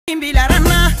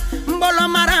Bilarana, mbolo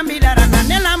mara bilarana,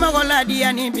 nela mogola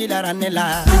diani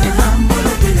bilaranela.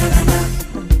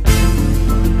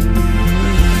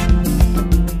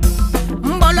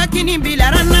 Mbolo kini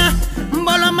bilarana,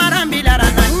 mbolo mara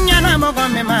bilarana, nyana mogo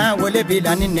mema wole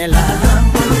bilani nela.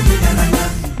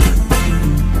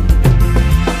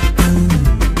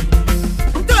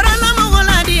 Tora la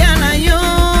mogola diana yo,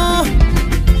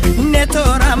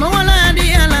 netora mogola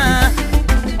diana,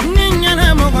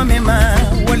 nyana mogo mema.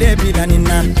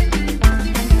 Bilanina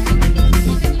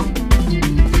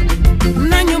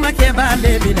Nanyuma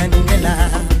kebale bilaninela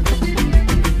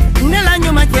Nela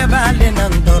nyuma kebale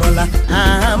nantorola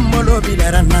Molo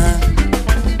bilarana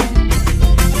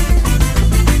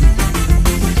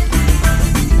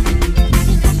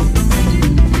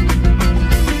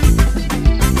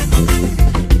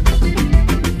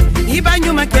Iba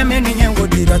nyuma kemeni nye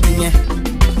wodirotinye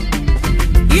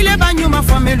Ile ba nyuma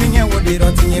fomelu nye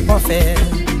wodirotinye pofe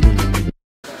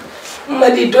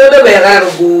Madi todo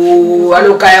berargu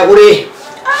alo kaya ure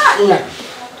na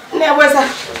ne wasa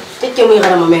tike mu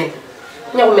gara moment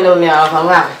nyako mena me afa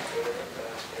nga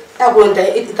ako nta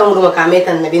itamu ma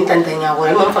kametan na bintan tanya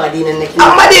ure man fa dinan na kini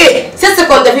amade sese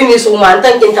konta fi mi suma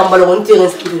tan kin tambalo on tirin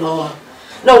skibi no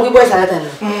no ki boy sanata na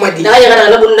madi da ya gara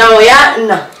na bunna ya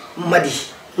na madi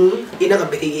ina ka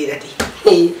berege dati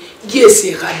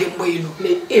jese ka de boyinu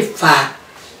ne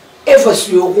efa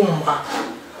suyo kuma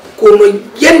kono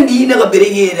yandi na ga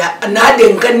berege da na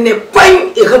denkan ne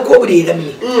pan e ka kobre da mi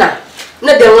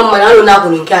na dengan manalo na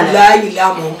kunin kana la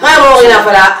ilaha ha mo ina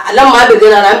fara alam ma be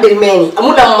dena na bir meni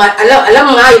amudan ma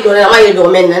alam ma yi do na ma yi do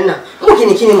men nan na mu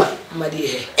kini ma madi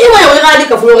e ma yo ga di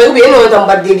ka fulo ga be no tan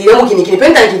badde di mu kini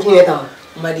pentan kini tam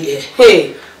madi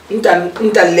he ntan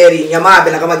leri nyama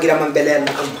be na kama gira man belen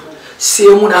na amma se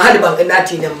mu na hadi ban na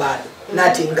ti nan ba na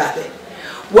ti ngabe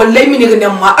wallahi mini ga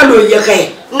nan ma alo ya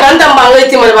kai nan dan ba ngai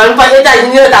ti ma ban fa ita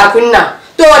ni ta kunna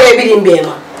to re bi din be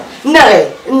ma na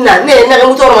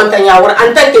mu to man tan ya war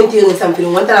an tan ken ti ngi sam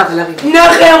filin wanta na kala na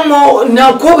ga mo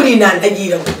na kobri na da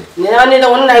gira ne da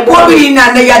wannan kobri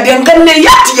na da ya dangan ne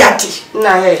yati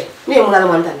na he ne mu na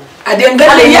man tan a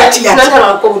dangan ne yati nan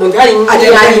tan ko budon hari ni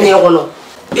ne gono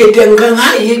e dangan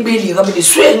ha ye be li ga mi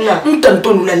swe ntan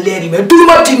to na leri me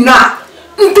duma tinna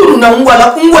nturu na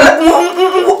wala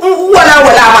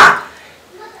ma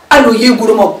anu ye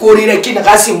guru ma kori ra kina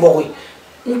kasi mbogoi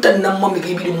ntan nan mami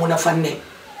ke bi mu na fanne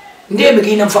nde be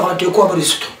kina fa to ko bari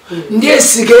suto nde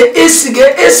sige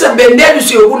esa bende bi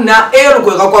se kunna ero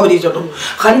ko ka ko bari suto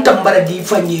kan tambara di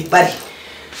fanyi bari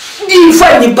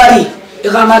e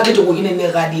ga ma ke to ko ne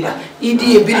ga dira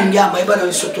idi e birin ya mai bara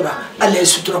sutura Allah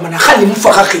sutura mana khali mu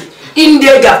fa khaki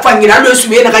inde ga fanyi na do su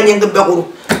be na ga nyenga be guru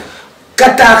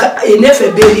kata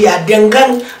nefe beri ya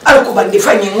dengan alko bandi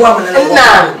fanyi ngwa mana na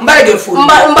mbarage fu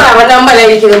mbara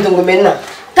yake non tungu menna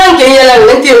tanke yela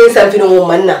ngenti nsa fino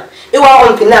manna e wa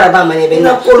on pinara ba mane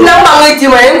benna na ba ngiti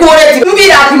ma ngore ti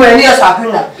mbira ti ma ni sa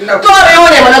pinna to re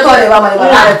wone mana to re ba mane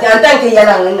ba tanke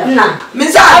yela nganna na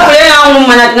minsa abule ya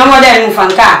mana ngamo da mu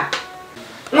fanka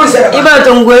iba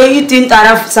tungu itin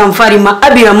taraf samfari ma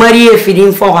abira mariye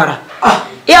fidin fogara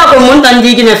ya ko mun tan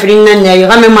digina fidin nan ne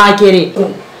ga me ma kere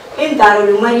intaro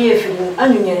lu mariye figu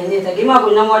anu nyere neta gima ko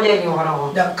na model yo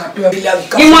horo da ka to bilang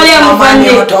ka gima le mo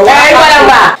fande wala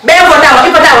ba be ko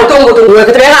ta tongo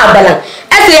ko tre ha balan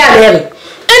ese ya le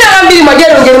ina ran bi mo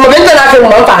jero mo benta na fe mo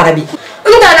fa arabi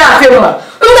nda na fe mo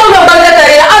nda mo ba ta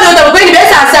re ado ta ko ni be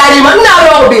sa sari ma na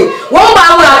ro be won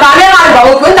ba mu na ka le ha ba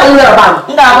ko nda mu na ba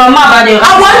nda ba ma ba de a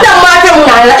wanda ma fe mu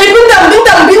na la e binta mo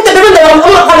ka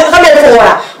me fo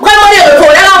wala ko mo le ko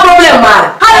la problem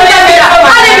ma ha le be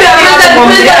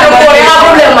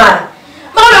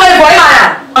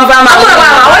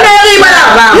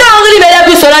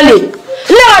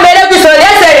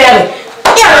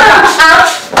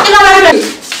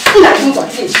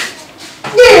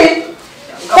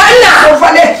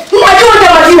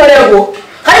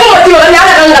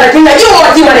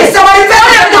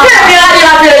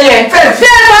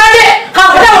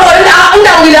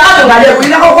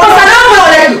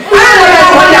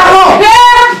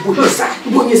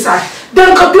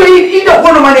dan ka to i da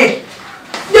kono mane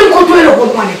dan ko to ro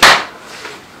kono mane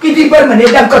kiti bar mane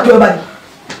dan ka to bani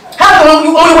ha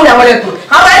to mo na mane to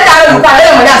ha ba ta ro ka le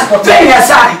mane sport fe ya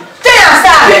sari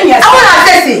awona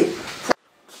sesi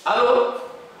allo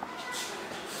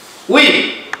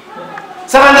oui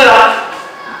ça va là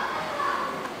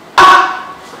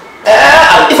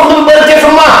il faut que vous me dites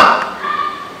moi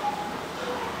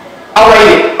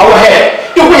awaye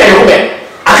il faut y aller au ben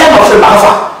après moi faire ma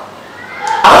fa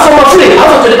afa ma fule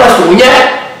afa to de place to nya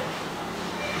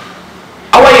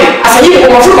awaye asanyi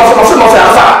ko ma fule afa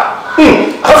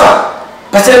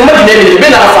parce que ma dine be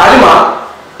na afa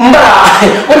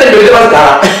on est de devant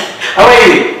ça. Ah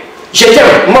oui, je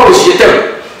t'aime, moi aussi je t'aime.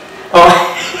 Oh.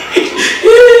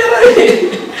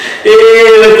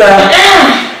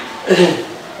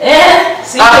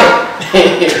 Si.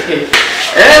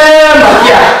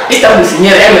 Maria, esta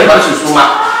musinha é meu baixo suma.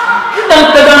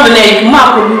 Então pegando nem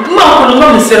maco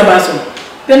não me será baixo.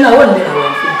 Pena onde?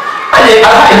 Allez,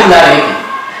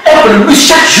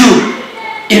 chaque jour,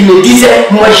 il me disait,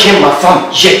 moi j'aime ma femme,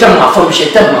 je t'aime ma femme, je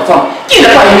t'aime ma femme. Qui n'a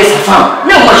pas aimé sa femme?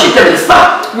 Mais moi je t'aime, n'est-ce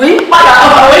pas? Oui. Voilà,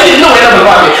 oui, non, elle n'a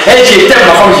pas aimé. Je t'aime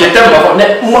ma femme, je t'aime ma femme.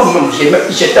 Moi-même,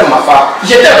 je t'aime ma femme,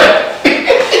 je t'aime.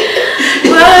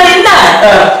 Ouais, là.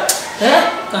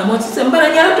 Kamu sembara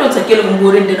nyara tu sakele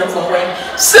mungore ndena fongwa.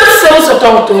 Sese usoto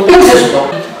to. Sese usoto.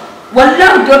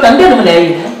 Wallahi to tambe no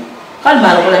lai. Kalma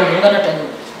wala ngana tani.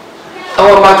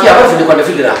 Awa maki apa fide kwa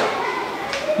fidira.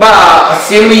 Ba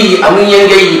asemi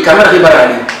amunyenge kamera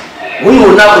kibarani.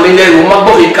 Mungu na kulenge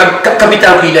umabo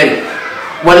capital kidani.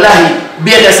 Wallahi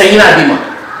biada sayina bima.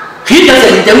 Hita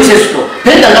sayita musesto.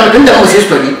 Penda ngam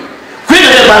musesto ni.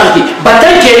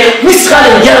 Batanke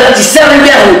misral yara tisere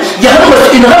yahu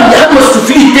yahamas inham yahamas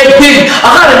tufi tebin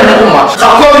akara na umma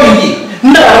akori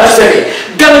na afsere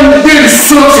galan bil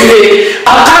sosire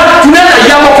akara tunana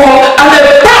yamako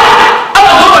ale pa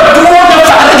ama do do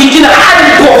fa dikina hal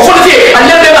ko fulke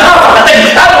alle be ha fa tay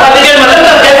ala de ma lan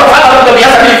ka fa ala do ya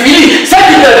sa fili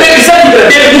sakira be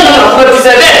na ko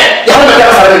tisere yahamas ya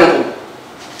fa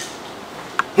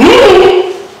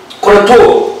ko to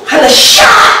hala sha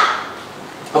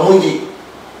amungi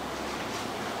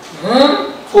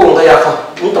fo nga yafa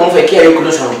ntam fe ki ayo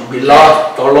kulo son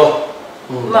billah tolo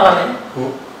magame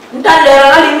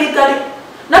ndalera ali mikali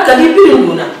nakali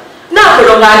birunduna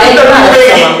nakolo ngane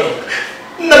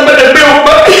na bade be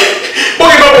umba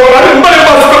boy ba bola mbale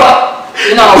ba sokaba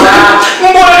ina ona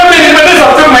mbole be ni bade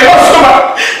sa fe mai ba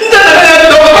sokaba ndada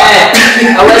do ba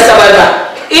awe sababa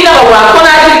ina wa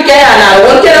kona kirke ana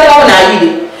wonkere wa na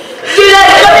yidi kila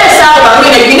kama sawa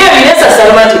mimi gine sa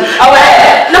salmati awe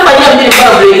na fanya mbili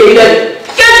kwa break ile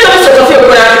kile kama sio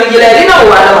kwa kwa kile ina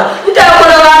wana nitakuwa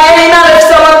na ina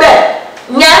rafisa mambe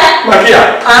nya makia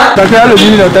Tata le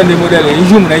mini na tande modèle et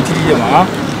joue na utiliser ma.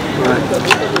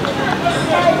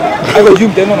 Ako joue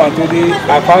tellement mantode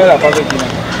a faire la phase qui.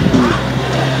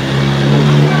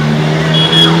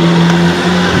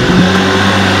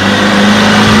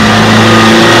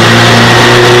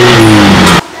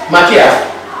 makia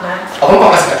apa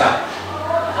pas kata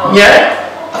nya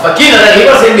apa kina na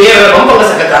hiba se biar apa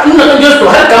pas kata na justo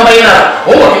hal kambayna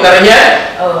oh kinaranya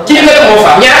kina mo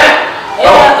fa nya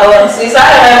si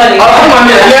saya mali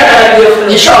alhamdulillah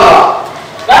insyaallah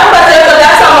bamba saya kerja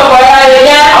sama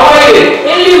boyanya awal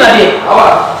ini lima dia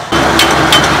awal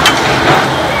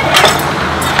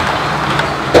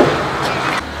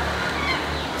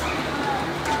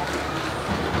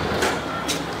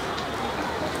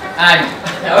Ani.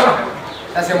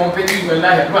 Ça c'est mon petit là, il y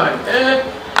a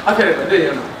affaire de deux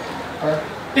non.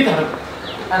 Ita.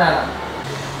 Ana.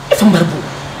 Ifan barbu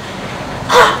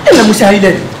ela musa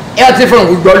ile e a telefone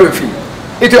go gbo lo fi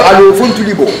ito alo phone to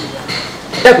libo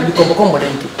e ko di kombo kombo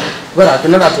denki wala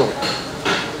tena na to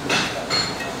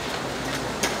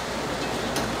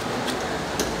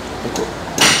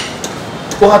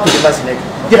ko ha to de basi nek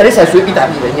dire sa so ita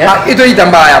bi nya ito ita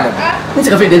mba ya mo nti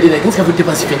ka fe de nek nti ka fe de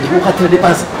basi fe ko ha to de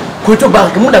basi ko to bar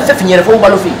ko mu da fe fi nyere fo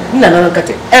balo fi nna na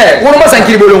kate wono ma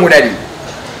sankiri bolo nguna di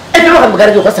e to ka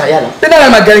magara jo ka sa yala tena na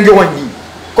magara ngi wani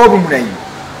ko bu munai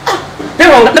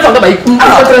pero na fa bai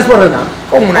a transport na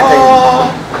ko munai tai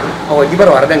awa di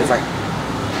baro arben fai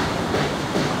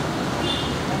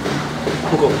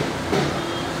ko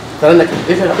karena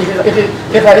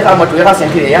eka matu eka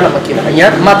sankiri yala makina nya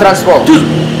ma transport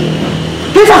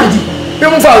que fardi pe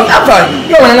mu fa apa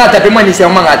yo na ngata pe mani se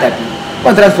ma ngata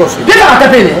pe transport pe ngata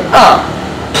pe ne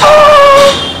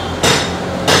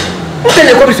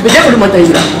Utele ko bisu be ko lu manta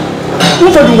yira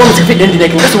Ufa dungo mo se fi dendi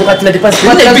nek ngaso wakati la dépense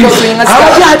ade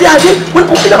won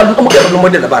ko ila ko mo ko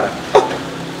model la bara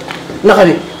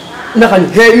nakani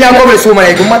he nya ko be suma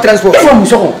nek ma transport ko mu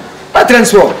soko ma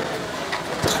transport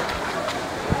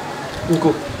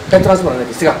ko transport nek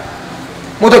sika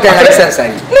moto ka ngala sensa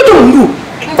yi moto ndu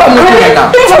mpa moto na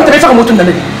mpa telefa moto na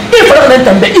nek e fa na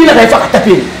tambe ina ka fa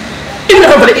tapini ina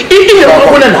ka fa ina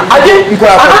ko na ade ko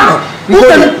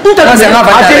uta na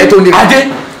ngava ta eto ndi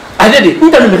ade de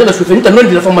uta no mekana sofe uta no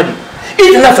ndi la fama di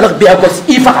ina na fa be akos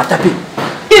ifa ka tapi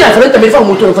ina fa tambe fa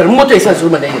moto na fa moto isa so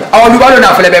na ira awu ba lo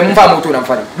na fa lebe mfa moto na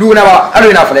fa lu na ba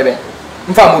alo na fa lebe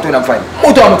mfa moto na fa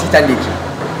moto amuti tandiki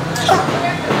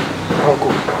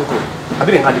ko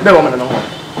abi ngadi be wa mana no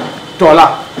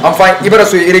tola enfin ibara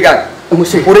so irigal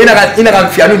musse ore ina ga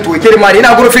fianu to kere mari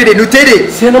ina goro fede no tede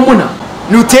c'est na muna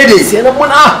nous t'aider. C'est la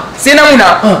mona. C'est la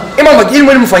mona. Et maman, il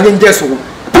m'a fait un gesso.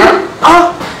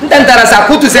 Ah, t'entends ça,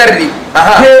 coûte servi.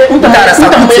 Ah, t'entends ça,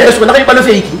 coûte servi. On n'arrive pas le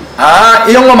faire ici. Ah,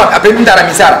 et on m'a appelé une dara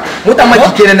misara. Mouta m'a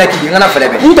dit qu'elle n'a qui, on a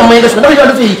fait. Où t'as moyen de se n'arrive pas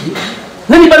le faire ici.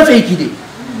 N'arrive pas le faire ici.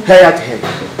 Hey,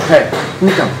 hey,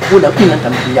 Nika, on a une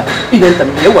entamia. Une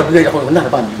entamia, ou on n'a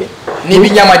pas mis. Ni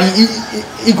binyamadi,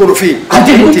 il go fait. Un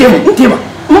tema.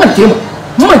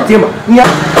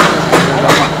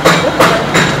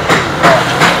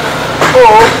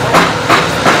 Oh,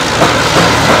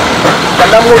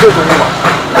 la mode de moi.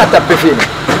 La tape fine.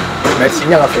 Merci,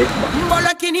 n'y a pas fait.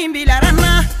 Mbolo kini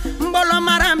bilarana, mbolo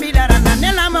marambi larana,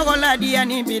 nela mogola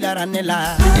diani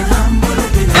bilaranela.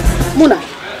 Muna,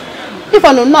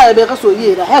 ifa no na ebe ka so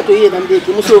yera, ha to yera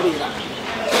mbeki muso yera.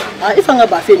 Ah, ifa nga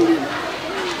ba fendi.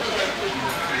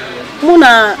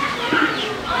 Muna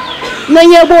na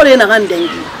nye bore na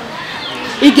gandengi.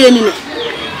 Igeni ne.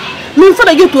 Min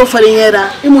fara gitu fara yera,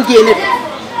 imu gene.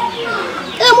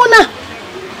 Muna,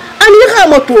 ani ka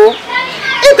moto,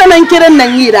 ita nan kiran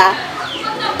nan yira.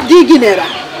 Di ginera.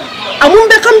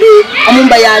 Amumbe kambi,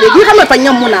 amumba yare, di kama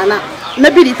panyam muna na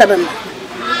biri tanana.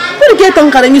 Porque ton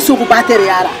kara ni suku batere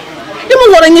yara.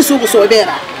 Imu wora ni suku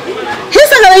sobera.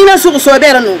 Hisa kara ina suku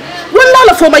sobera no. Wala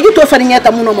la foma gitu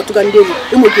farinyata muno matugandeni.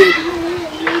 Imu gene.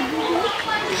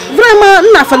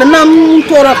 Vraiment na fala nam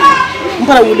tora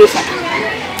mpara wule fa.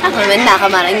 Ako wenda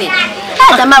kamara ni.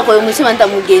 Tama ko musi manta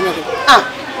mu gene.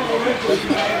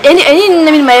 Eni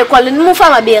namin may kwal mu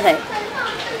fama bere.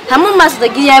 Hamu mas de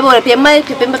guinéen bo pe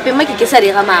ma ki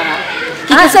kesari kamara.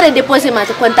 Ki kesari déposer ma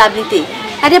comptabilité.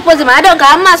 A déposer ma donc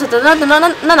a mas to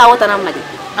na wota na madi.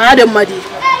 Adam madi.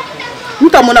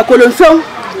 Muta mona kolon fon.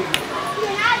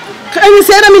 Kani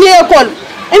sera mini école.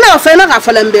 Ina fa na ka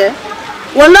falambe.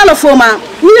 Wala la foma.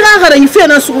 Ni ra gara ni fe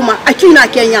na suma akina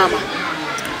kenyama.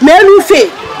 Mais lu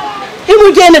fe.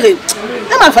 Imu genere.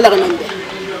 Ama fala ganande.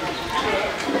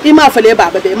 Ima fale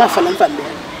baba be ma fala fambe.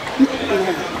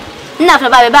 Na fa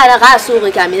baba ba la ga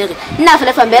suri kaminere. Na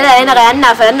fa fambe la na ga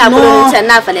na fa na ko sen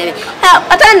na fa le.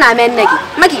 Ata na men nagi.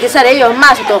 Maki kesare yo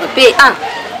ma so to pe an.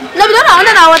 Na bi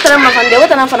na wata ma fande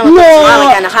wata na fa na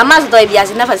ma kana hamas do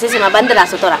biasi na fa sisi ma bandela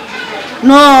so tora.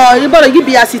 No, ibara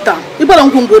gibi asita. Ibara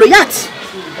ngungoro yati.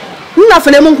 Na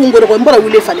fa le mon ngungoro ko mbara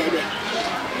wule fa le be.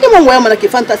 Imo ngoya mana ke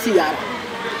fantasy yara.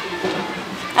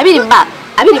 Abili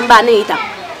mba ne ita.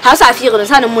 Hausa fi ko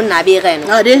sana mun na be ren.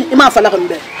 Ade ima fala ko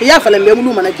mbe. Ya fala mbe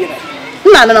mulu mana jira.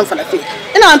 Ina nan fala fe.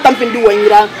 Ina an tampin di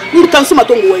wanyira. Ni kan suma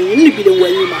to ngwanyi ni bi de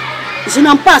wanyi ma. Je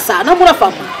n'en pas ça, na mura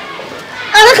fama.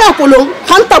 Ala ka kolon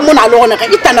hanta mun alo na ka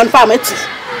itanan fama ti.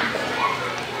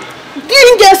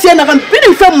 Ginge se na kan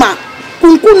binin fema.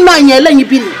 Kunkun na nyela ni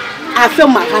bini. A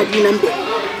fema ha di nan be.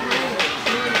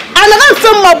 Ana kan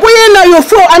fema boye na yo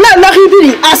fo ana la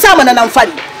ribini asama na nan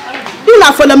fali.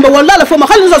 Ina falambe wala la foma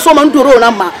khali so man doro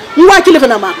na ma ngwa kile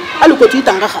kana ma aluko ti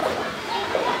tanga khara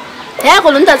ya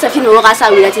ko lunta safino ga sa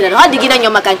wila tina ha digina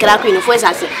nyoma kan kira ku ino fo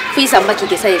sase fi samba ki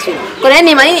ke sa yesu ko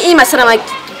ne ma i masara ma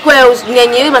ko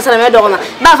nyenye masara me do ma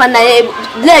ba fa na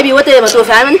le bi wote ma to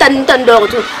fa an tan do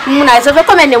to muna sa fa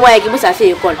ko men ne moya ki musa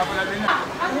fe ko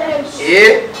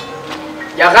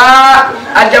ya ga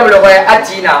ajam lo ga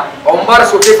atina on bar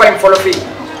so fe fa in folo fe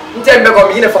ntembe ko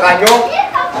mi ne fa kanyo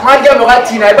Magia no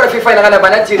gatina, e para fi fai na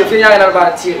bana tire, fi na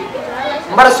bana tire.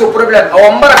 Mbara so problem,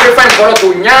 aw mbara fi fai ko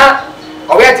to nya,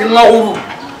 aw ya tin nguru.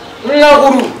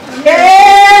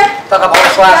 Taka ba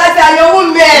so. Asa yo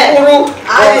umbe. Nguru.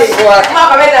 Ai. Ma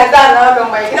ka bena dana no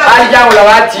mai. Ai ja wala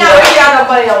wati. Ya no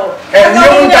ba yo.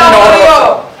 Yung tan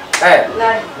no.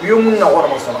 Yung na wala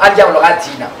mo so. Ai ja wala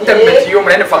wati na. Ntembe ti yo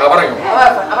mene fa ka bara yo.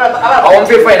 Aw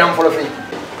fi fai na folo fi.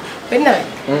 Bena.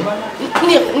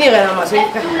 Ni ga ma so.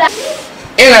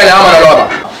 Enga la mama loba.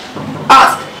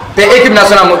 Ah, pe équipe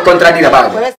nationale contradit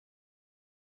là-bas.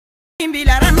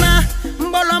 Bilarana,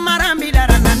 mbolo marambi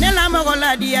larana, nela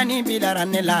mogola diani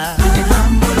bilaranela.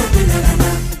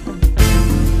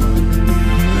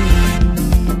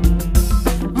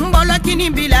 Mbolo kini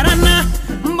bilarana,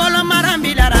 mbolo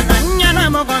marambi larana, nyana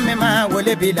mogo mema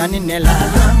wole bilani nela.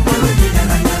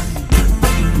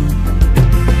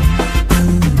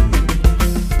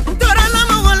 Torala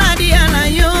mogola diana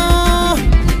yo.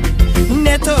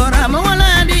 Netora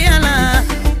mola diala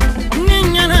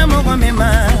ninyana mogo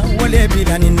mema wole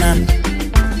bilanina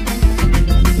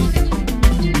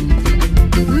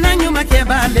nanyuma ke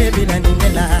bale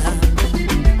bilaninela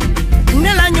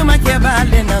nela nyuma ke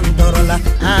bale nandorola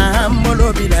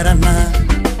amolo bilarana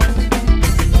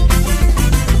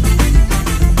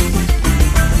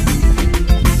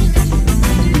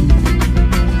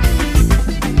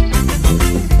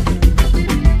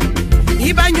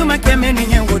iba nyuma ke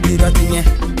meninye wodirotinye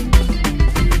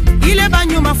ile ba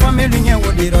famille nye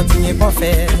wo de rotinye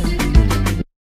bofe